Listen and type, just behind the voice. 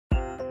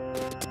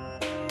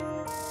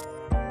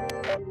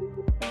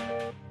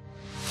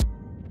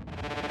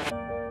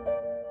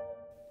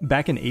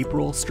Back in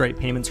April, Stripe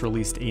Payments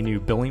released a new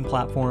billing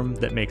platform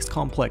that makes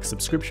complex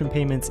subscription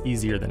payments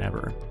easier than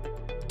ever.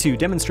 To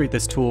demonstrate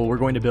this tool, we're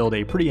going to build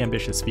a pretty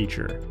ambitious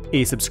feature,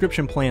 a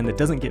subscription plan that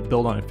doesn't get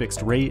billed on a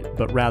fixed rate,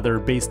 but rather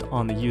based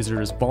on the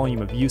user's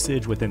volume of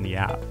usage within the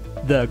app.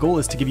 The goal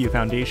is to give you a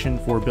foundation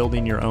for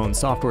building your own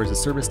software as a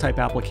service type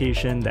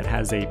application that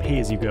has a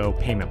pay-as-you-go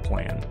payment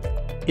plan.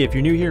 If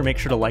you're new here, make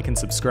sure to like and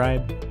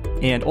subscribe.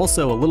 And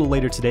also, a little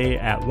later today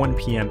at 1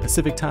 p.m.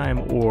 Pacific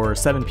Time or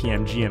 7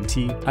 p.m.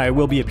 GMT, I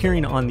will be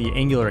appearing on the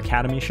Angular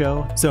Academy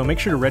show, so make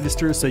sure to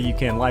register so you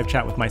can live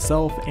chat with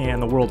myself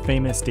and the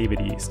world-famous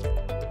David East.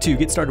 To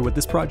get started with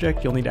this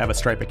project, you'll need to have a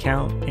Stripe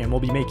account, and we'll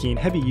be making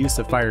heavy use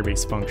of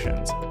Firebase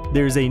functions.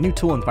 There's a new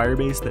tool in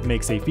Firebase that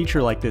makes a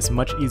feature like this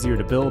much easier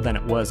to build than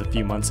it was a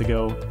few months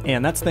ago,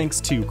 and that's thanks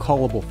to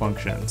callable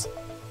functions.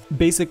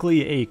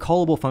 Basically, a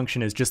callable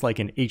function is just like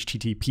an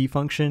HTTP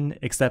function,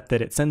 except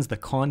that it sends the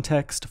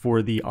context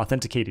for the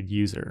authenticated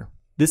user.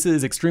 This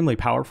is extremely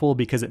powerful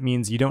because it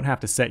means you don't have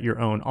to set your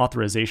own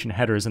authorization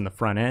headers in the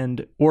front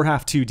end, or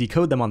have to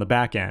decode them on the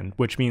back end,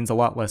 which means a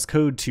lot less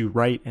code to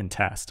write and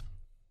test.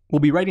 We'll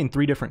be writing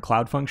 3 different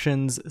cloud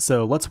functions,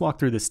 so let's walk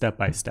through this step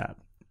by step.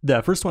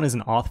 The first one is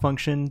an auth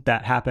function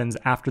that happens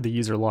after the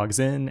user logs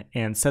in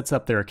and sets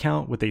up their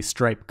account with a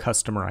Stripe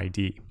customer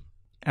ID.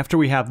 After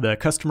we have the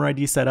customer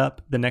ID set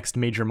up, the next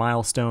major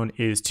milestone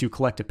is to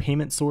collect a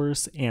payment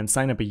source and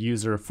sign up a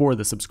user for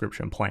the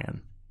subscription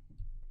plan.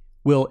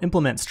 We'll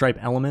implement Stripe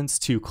elements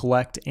to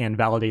collect and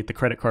validate the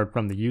credit card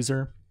from the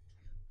user.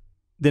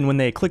 Then when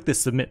they click the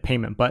Submit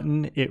Payment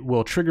button, it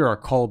will trigger our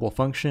callable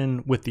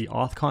function with the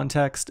auth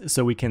context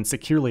so we can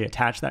securely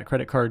attach that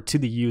credit card to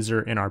the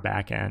user in our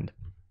backend.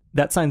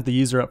 That signs the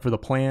user up for the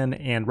plan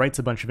and writes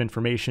a bunch of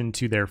information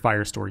to their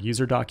Firestore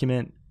user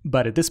document,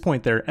 but at this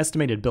point their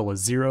estimated bill is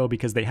 0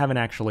 because they haven't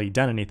actually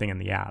done anything in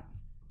the app.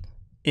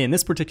 In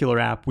this particular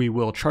app, we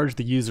will charge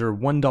the user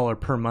 $1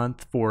 per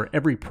month for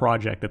every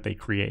project that they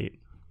create.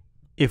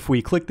 If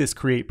we click this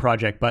Create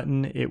Project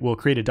button, it will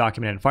create a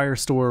document in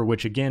Firestore,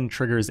 which again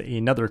triggers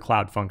another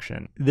cloud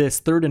function. This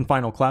third and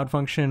final cloud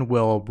function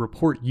will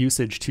report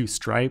usage to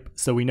Stripe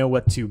so we know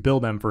what to bill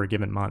them for a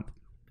given month.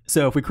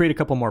 So if we create a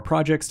couple more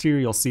projects here,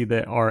 you'll see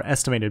that our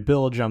estimated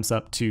bill jumps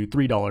up to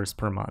 $3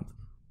 per month.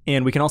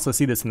 And we can also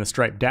see this in the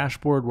Stripe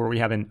dashboard where we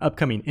have an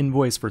upcoming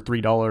invoice for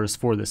 $3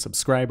 for the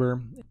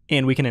subscriber.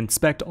 And we can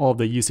inspect all of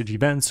the usage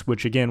events,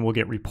 which again will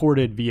get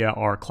reported via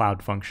our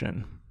cloud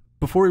function.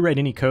 Before we write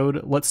any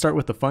code, let's start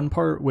with the fun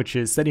part, which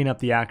is setting up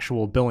the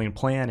actual billing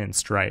plan in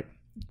Stripe.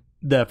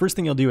 The first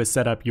thing you'll do is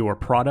set up your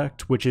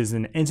product, which is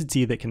an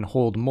entity that can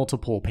hold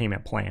multiple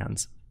payment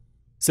plans.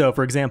 So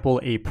for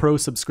example, a pro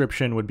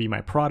subscription would be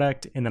my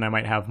product, and then I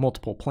might have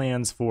multiple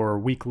plans for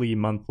weekly,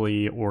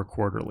 monthly, or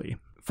quarterly.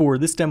 For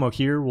this demo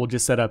here, we'll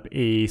just set up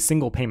a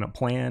single payment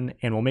plan,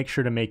 and we'll make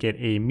sure to make it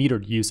a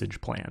metered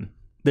usage plan.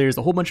 There's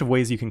a whole bunch of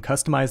ways you can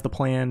customize the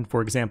plan.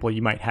 For example,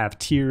 you might have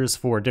tiers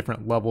for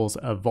different levels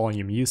of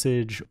volume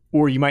usage,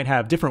 or you might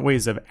have different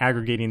ways of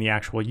aggregating the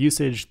actual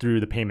usage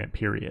through the payment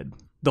period.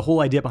 The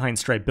whole idea behind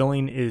Stripe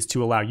Billing is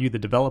to allow you, the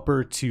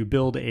developer, to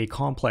build a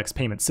complex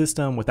payment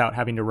system without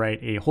having to write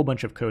a whole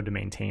bunch of code to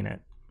maintain it.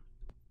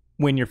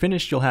 When you're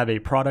finished, you'll have a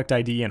product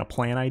ID and a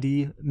plan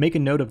ID. Make a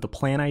note of the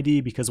plan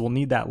ID because we'll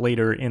need that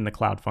later in the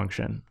cloud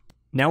function.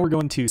 Now we're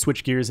going to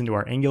switch gears into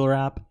our Angular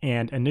app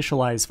and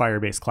initialize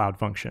Firebase Cloud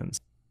Functions.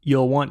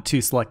 You'll want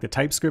to select the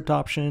TypeScript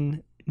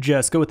option,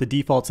 just go with the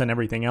defaults and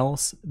everything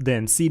else,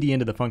 then cd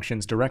into the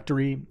functions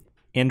directory,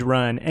 and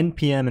run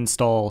npm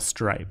install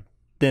stripe.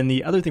 Then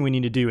the other thing we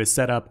need to do is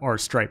set up our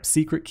Stripe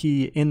secret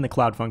key in the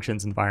Cloud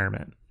Functions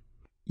environment.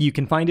 You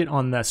can find it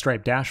on the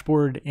Stripe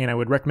dashboard, and I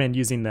would recommend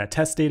using the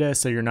test data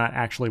so you're not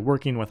actually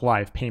working with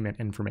live payment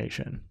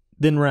information.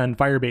 Then run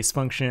Firebase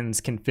functions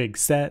config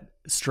set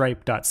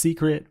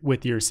stripe.secret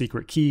with your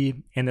secret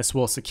key, and this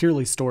will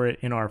securely store it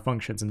in our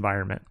functions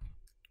environment.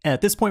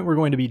 At this point, we're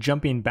going to be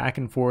jumping back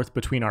and forth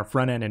between our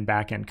front end and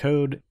back end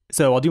code,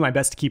 so I'll do my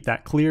best to keep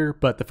that clear,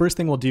 but the first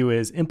thing we'll do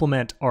is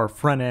implement our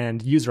front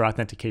end user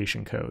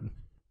authentication code.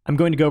 I'm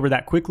going to go over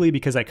that quickly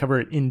because I cover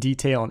it in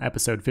detail in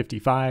episode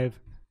 55,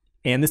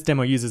 and this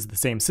demo uses the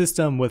same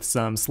system with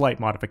some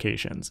slight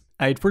modifications.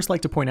 I'd first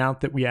like to point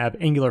out that we have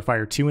Angular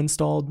Fire 2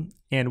 installed,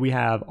 and we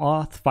have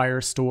auth,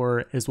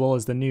 Firestore, as well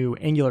as the new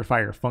Angular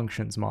Fire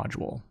Functions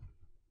module.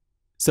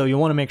 So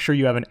you'll want to make sure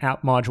you have an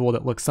app module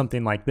that looks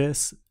something like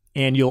this,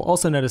 and you'll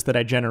also notice that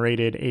I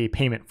generated a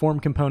payment form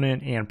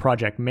component and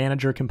project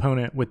manager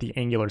component with the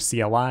Angular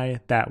CLI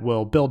that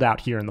will build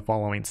out here in the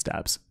following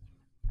steps.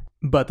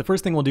 But the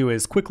first thing we'll do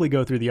is quickly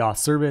go through the auth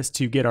service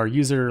to get our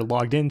user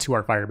logged into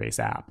our Firebase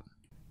app.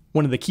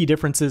 One of the key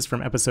differences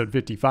from episode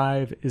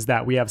 55 is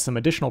that we have some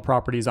additional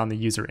properties on the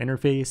user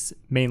interface,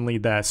 mainly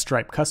the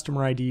Stripe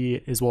customer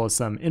ID, as well as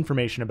some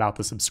information about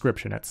the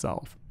subscription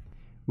itself.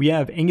 We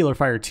have Angular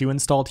Fire 2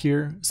 installed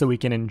here, so we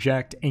can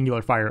inject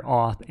Angular Fire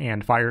auth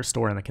and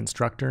Firestore in the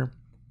constructor,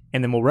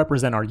 and then we'll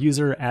represent our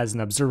user as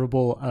an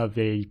observable of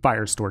a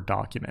Firestore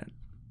document.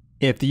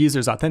 If the user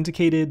is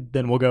authenticated,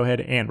 then we'll go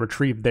ahead and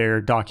retrieve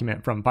their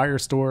document from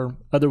Firestore.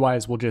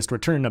 Otherwise, we'll just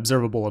return an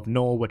observable of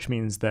null, which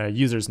means the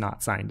user's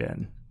not signed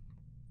in.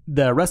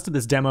 The rest of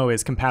this demo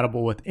is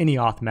compatible with any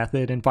auth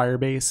method in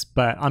Firebase,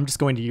 but I'm just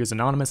going to use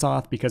anonymous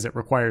auth because it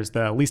requires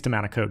the least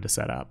amount of code to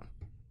set up.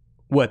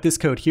 What this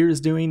code here is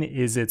doing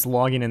is it's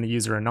logging in the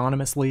user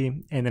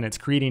anonymously, and then it's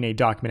creating a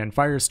document in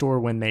Firestore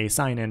when they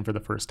sign in for the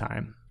first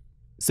time.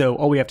 So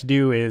all we have to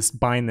do is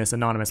bind this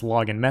anonymous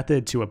login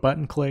method to a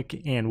button click,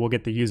 and we'll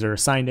get the user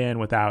signed in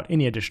without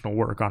any additional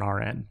work on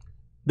our end.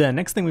 The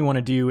next thing we want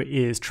to do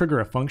is trigger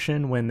a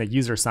function when the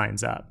user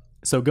signs up.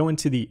 So go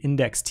into the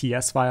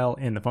index.ts file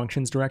in the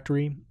functions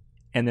directory,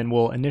 and then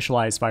we'll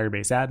initialize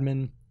Firebase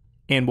admin,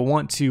 and we'll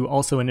want to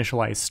also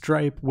initialize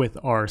Stripe with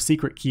our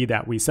secret key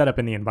that we set up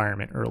in the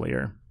environment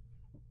earlier.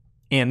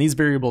 And these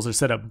variables are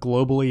set up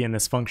globally in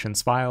this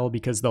functions file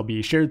because they'll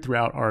be shared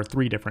throughout our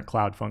 3 different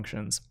cloud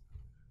functions.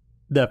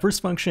 The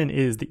first function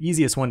is the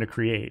easiest one to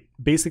create.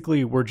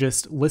 Basically, we're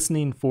just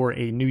listening for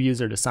a new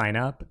user to sign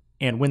up,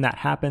 and when that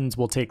happens,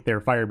 we'll take their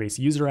Firebase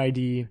user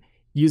ID,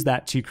 use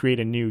that to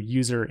create a new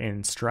user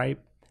in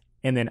Stripe,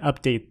 and then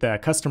update the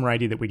customer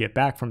ID that we get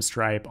back from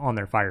Stripe on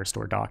their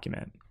Firestore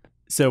document.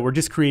 So we're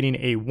just creating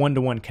a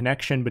one-to-one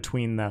connection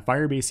between the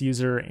Firebase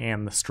user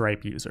and the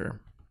Stripe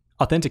user.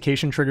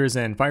 Authentication triggers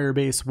in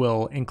Firebase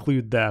will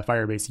include the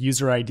Firebase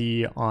user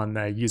ID on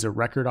the user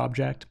record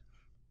object.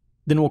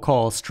 Then we'll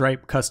call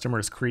Stripe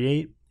customers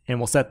create, and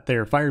we'll set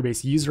their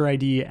Firebase user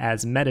ID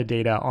as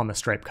metadata on the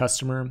Stripe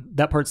customer.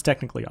 That part's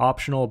technically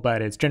optional,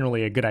 but it's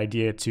generally a good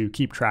idea to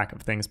keep track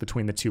of things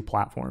between the 2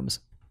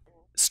 platforms.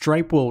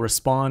 Stripe will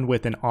respond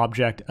with an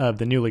object of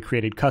the newly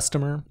created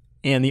customer,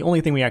 and the only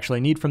thing we actually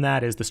need from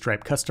that is the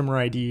Stripe customer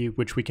ID,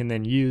 which we can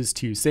then use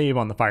to save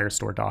on the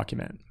Firestore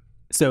document.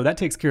 So that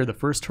takes care of the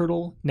first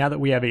hurdle. Now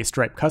that we have a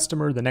Stripe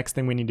customer, the next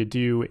thing we need to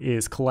do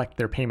is collect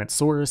their payment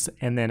source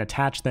and then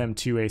attach them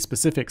to a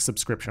specific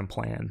subscription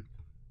plan.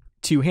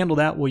 To handle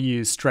that, we'll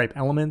use Stripe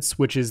Elements,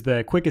 which is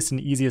the quickest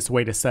and easiest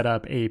way to set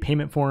up a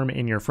payment form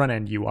in your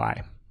front-end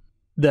UI.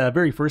 The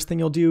very first thing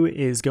you'll do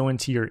is go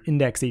into your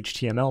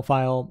index.html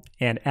file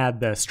and add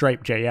the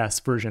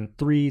Stripe.js version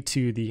 3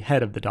 to the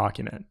head of the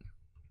document.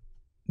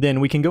 Then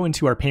we can go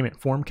into our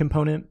payment form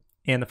component,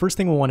 and the first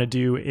thing we'll want to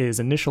do is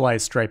initialize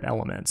Stripe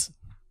Elements,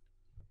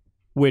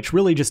 which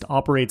really just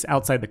operates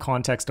outside the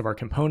context of our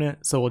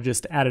component, so we'll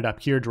just add it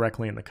up here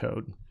directly in the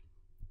code.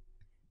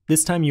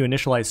 This time you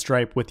initialize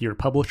Stripe with your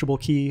publishable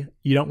key.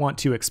 You don't want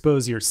to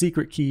expose your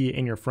secret key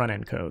in your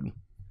front-end code.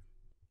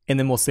 And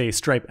then we'll say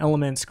Stripe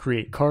Elements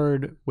create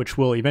card, which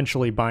will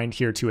eventually bind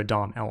here to a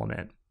DOM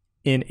element.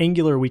 In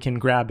Angular, we can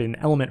grab an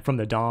element from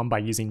the DOM by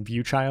using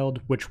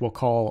viewChild, which we'll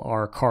call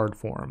our card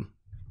form.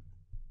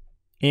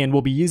 And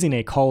we'll be using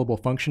a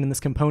callable function in this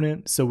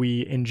component, so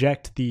we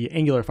inject the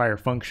AngularFire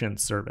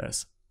functions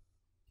service.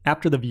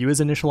 After the view is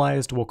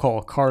initialized, we'll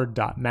call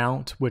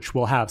card.mount, which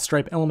will have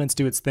Stripe Elements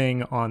do its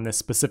thing on this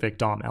specific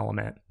DOM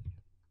element.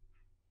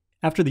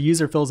 After the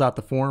user fills out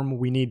the form,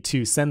 we need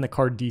to send the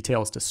card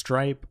details to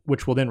Stripe,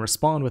 which will then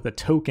respond with a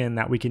token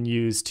that we can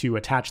use to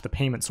attach the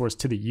payment source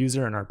to the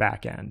user in our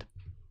backend.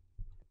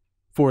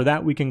 For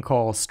that, we can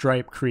call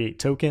Stripe create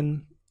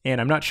token,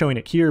 and I'm not showing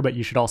it here, but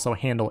you should also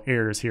handle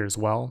errors here as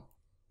well.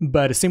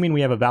 But assuming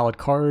we have a valid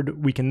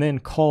card, we can then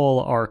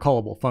call our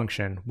callable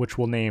function, which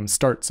we'll name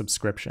start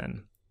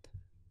subscription.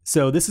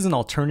 So this is an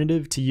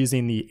alternative to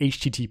using the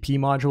HTTP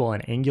module in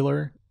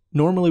Angular.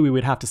 Normally we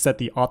would have to set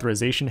the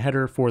authorization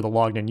header for the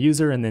logged in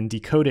user and then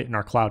decode it in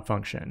our cloud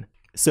function.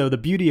 So the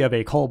beauty of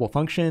a callable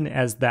function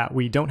is that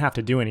we don't have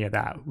to do any of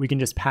that. We can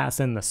just pass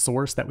in the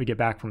source that we get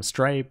back from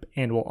Stripe,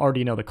 and we'll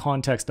already know the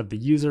context of the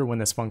user when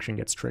this function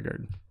gets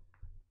triggered.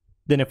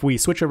 Then if we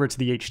switch over to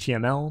the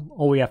HTML,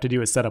 all we have to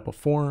do is set up a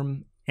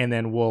form, and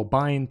then we'll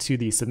bind to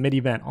the submit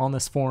event on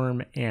this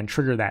form and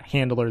trigger that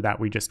handler that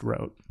we just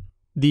wrote.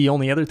 The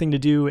only other thing to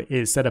do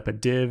is set up a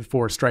div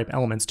for Stripe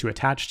Elements to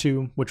attach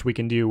to, which we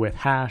can do with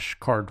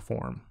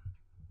 #cardForm.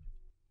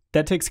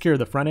 That takes care of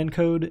the front-end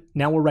code.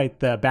 Now we'll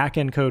write the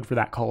back-end code for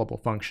that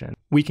callable function.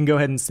 We can go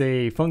ahead and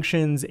say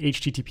functions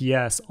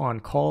HTTPS on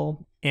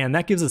call, and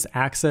that gives us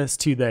access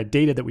to the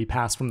data that we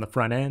pass from the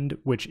front end,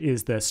 which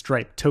is the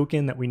Stripe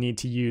token that we need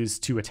to use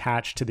to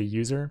attach to the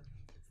user.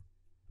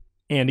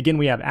 And again,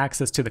 we have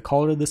access to the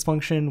caller of this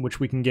function,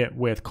 which we can get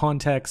with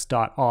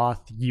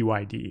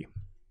context.auth_UID.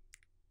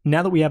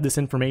 Now that we have this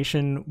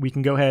information, we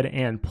can go ahead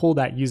and pull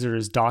that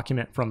user's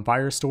document from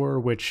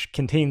Firestore, which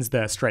contains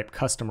the Stripe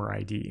customer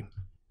ID.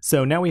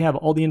 So now we have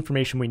all the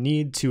information we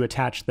need to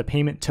attach the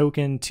payment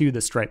token to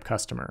the Stripe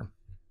customer.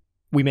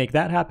 We make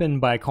that happen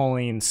by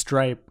calling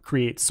Stripe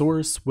create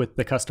source with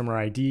the customer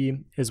ID,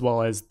 as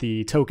well as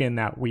the token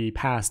that we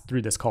passed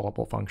through this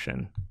callable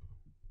function.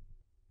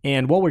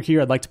 And while we're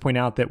here, I'd like to point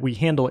out that we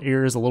handle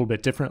errors a little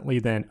bit differently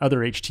than other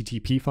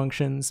HTTP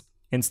functions.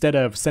 Instead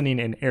of sending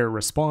an error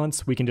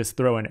response, we can just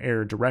throw an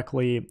error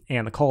directly,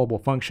 and the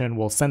callable function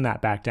will send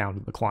that back down to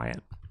the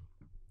client.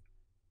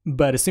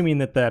 But assuming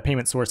that the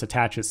payment source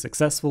attaches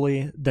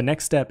successfully, the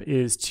next step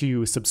is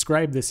to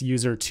subscribe this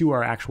user to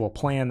our actual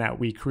plan that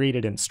we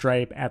created in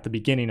Stripe at the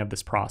beginning of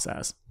this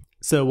process.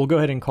 So we'll go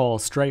ahead and call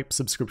Stripe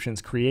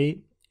subscriptions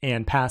create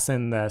and pass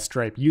in the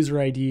Stripe user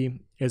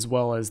ID as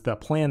well as the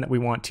plan that we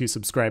want to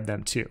subscribe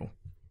them to.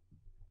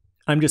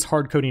 I'm just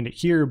hard coding it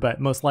here, but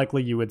most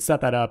likely you would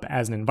set that up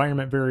as an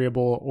environment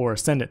variable or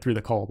send it through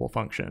the callable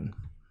function.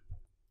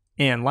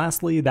 And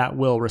lastly, that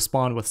will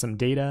respond with some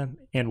data,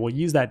 and we'll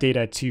use that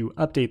data to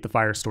update the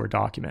Firestore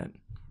document.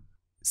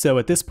 So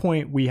at this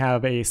point, we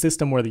have a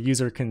system where the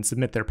user can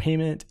submit their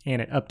payment,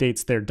 and it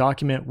updates their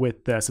document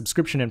with the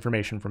subscription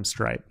information from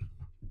Stripe.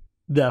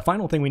 The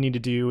final thing we need to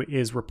do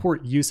is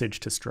report usage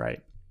to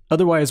Stripe.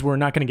 Otherwise, we're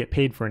not going to get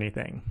paid for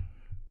anything.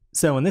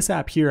 So in this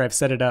app here, I've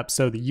set it up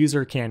so the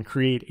user can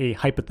create a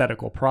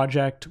hypothetical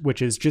project,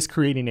 which is just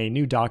creating a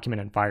new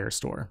document in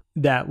Firestore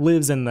that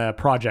lives in the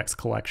projects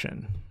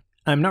collection.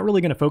 I'm not really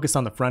going to focus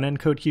on the front end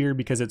code here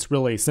because it's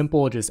really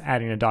simple, just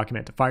adding a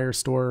document to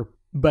Firestore,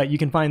 but you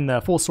can find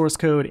the full source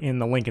code in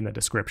the link in the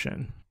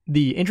description.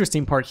 The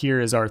interesting part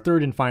here is our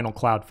third and final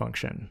cloud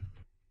function.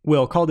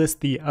 We'll call this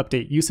the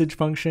update usage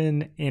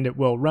function, and it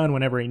will run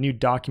whenever a new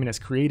document is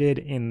created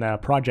in the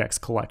projects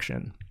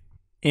collection.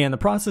 And the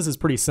process is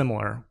pretty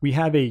similar. We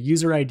have a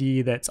user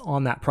ID that's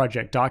on that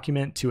project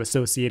document to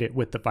associate it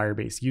with the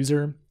Firebase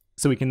user,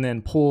 so we can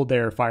then pull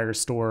their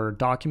Firestore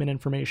document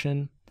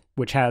information,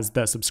 which has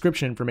the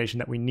subscription information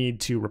that we need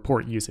to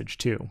report usage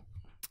to.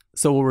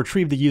 So we'll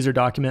retrieve the user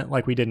document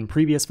like we did in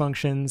previous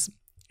functions,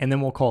 and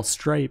then we'll call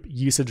Stripe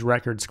usage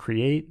records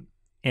create,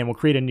 and we'll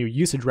create a new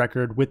usage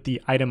record with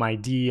the item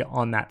ID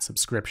on that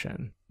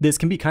subscription. This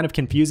can be kind of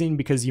confusing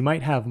because you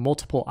might have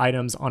multiple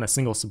items on a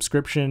single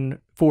subscription.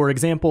 For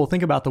example,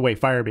 think about the way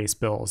Firebase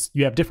bills.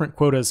 You have different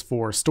quotas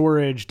for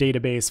storage,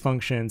 database,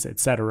 functions,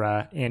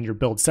 etc., and you're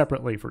billed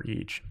separately for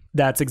each.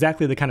 That's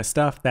exactly the kind of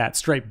stuff that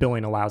Stripe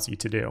billing allows you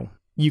to do.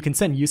 You can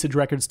send usage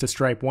records to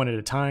Stripe one at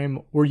a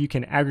time, or you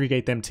can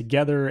aggregate them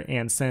together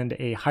and send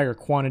a higher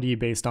quantity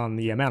based on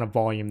the amount of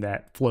volume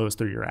that flows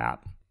through your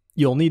app.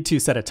 You'll need to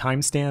set a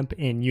timestamp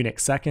in Unix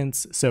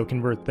seconds, so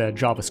convert the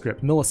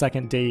JavaScript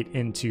millisecond date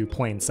into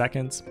plain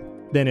seconds.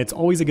 Then it's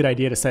always a good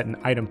idea to set an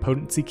item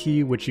potency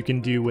key, which you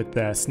can do with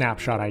the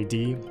snapshot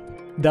ID.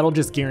 That'll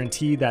just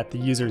guarantee that the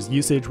user's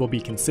usage will be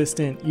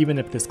consistent even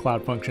if this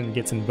cloud function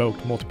gets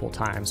invoked multiple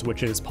times,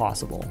 which is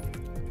possible.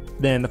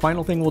 Then the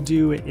final thing we'll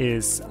do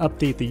is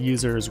update the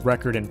user's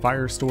record in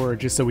Firestore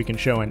just so we can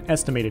show an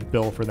estimated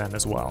bill for them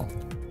as well.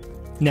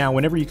 Now,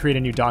 whenever you create a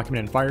new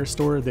document in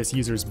Firestore, this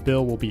user's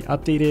bill will be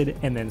updated,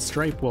 and then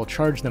Stripe will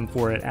charge them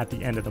for it at the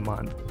end of the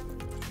month.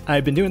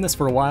 I've been doing this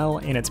for a while,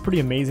 and it's pretty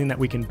amazing that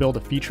we can build a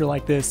feature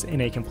like this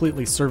in a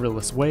completely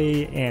serverless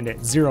way and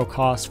at zero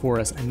cost for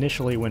us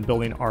initially when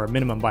building our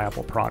minimum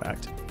viable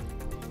product.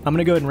 I'm going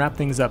to go ahead and wrap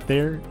things up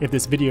there. If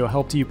this video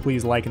helped you,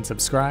 please like and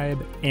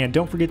subscribe, and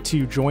don't forget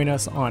to join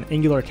us on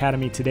Angular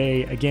Academy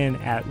today, again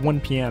at 1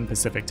 p.m.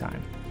 Pacific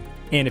time.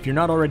 And if you're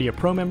not already a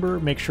pro member,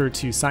 make sure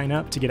to sign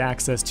up to get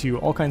access to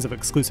all kinds of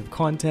exclusive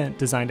content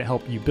designed to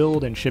help you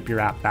build and ship your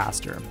app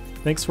faster.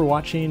 Thanks for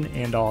watching,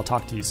 and I'll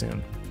talk to you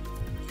soon.